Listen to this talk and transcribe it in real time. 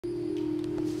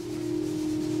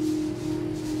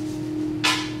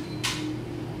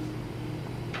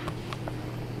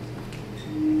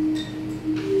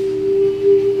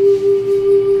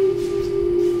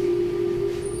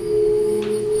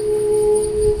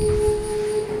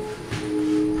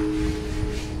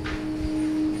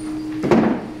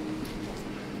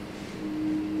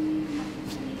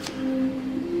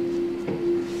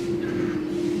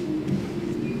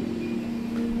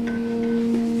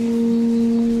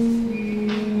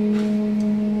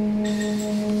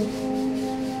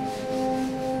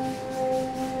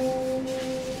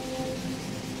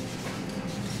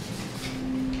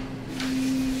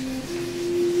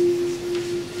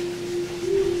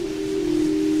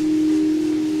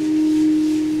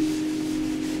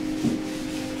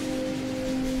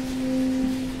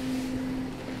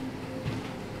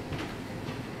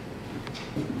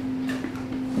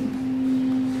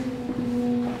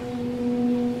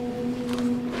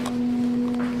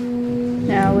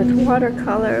Now with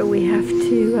watercolor, we have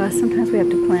to, sometimes we have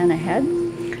to plan ahead.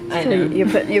 I So know. you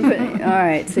put, all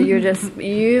right, so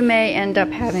you may end up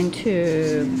having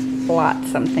to blot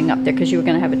something up there because you were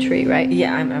going to have a tree, right?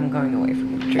 Yeah, I'm going away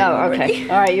from the tree. Oh, already. okay.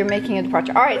 All right, you're making a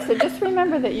departure. All right, so just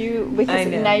remember that because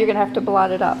now you're going to have to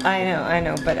blot it up. I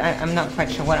know, but I'm not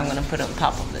quite sure what I'm going to put on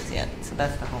top of this yet. So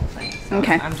that's the whole thing. So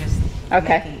Okay. I'm just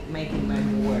making my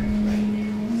work right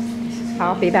now.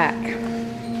 I'll be back.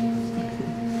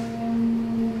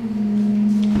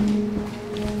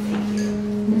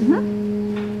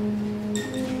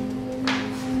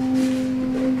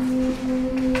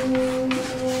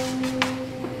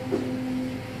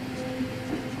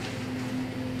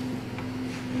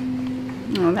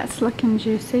 Oh, that's looking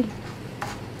juicy.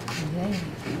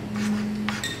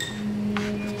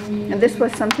 And this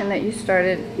was something that you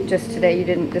started just today.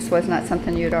 This was not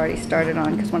something you'd already started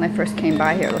on, because when I first came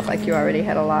by here, it looked like you already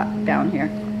had a lot down here.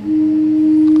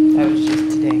 That was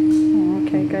just today. Oh,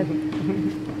 okay, good.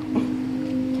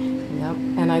 Yep.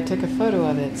 And I took a photo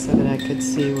of it so that I could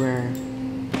see where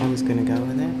I was going to go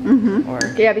with it.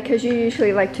 Mm-hmm. Yeah, because you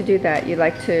usually like to do that. You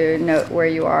like to note where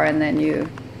you are and then you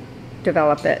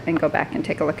develop it and go back and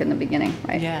take a look in the beginning,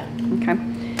 right? Yeah. Okay.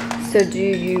 So do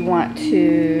you want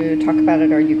to talk about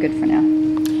it, or are you good for now?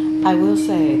 I will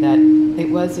say that it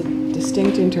was a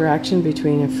distinct interaction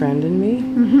between a friend and me.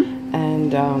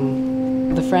 And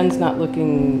the friend's not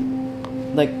looking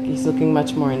like he's looking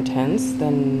much more intense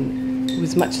than he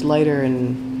was, much lighter,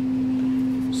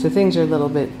 and so things are a little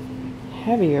bit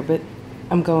heavier, but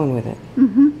I'm going with it.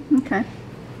 Okay.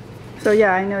 So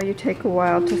yeah, I know you take a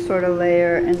while to sort of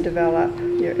layer and develop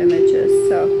your images,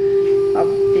 so I'll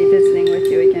be visiting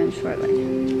with you again shortly.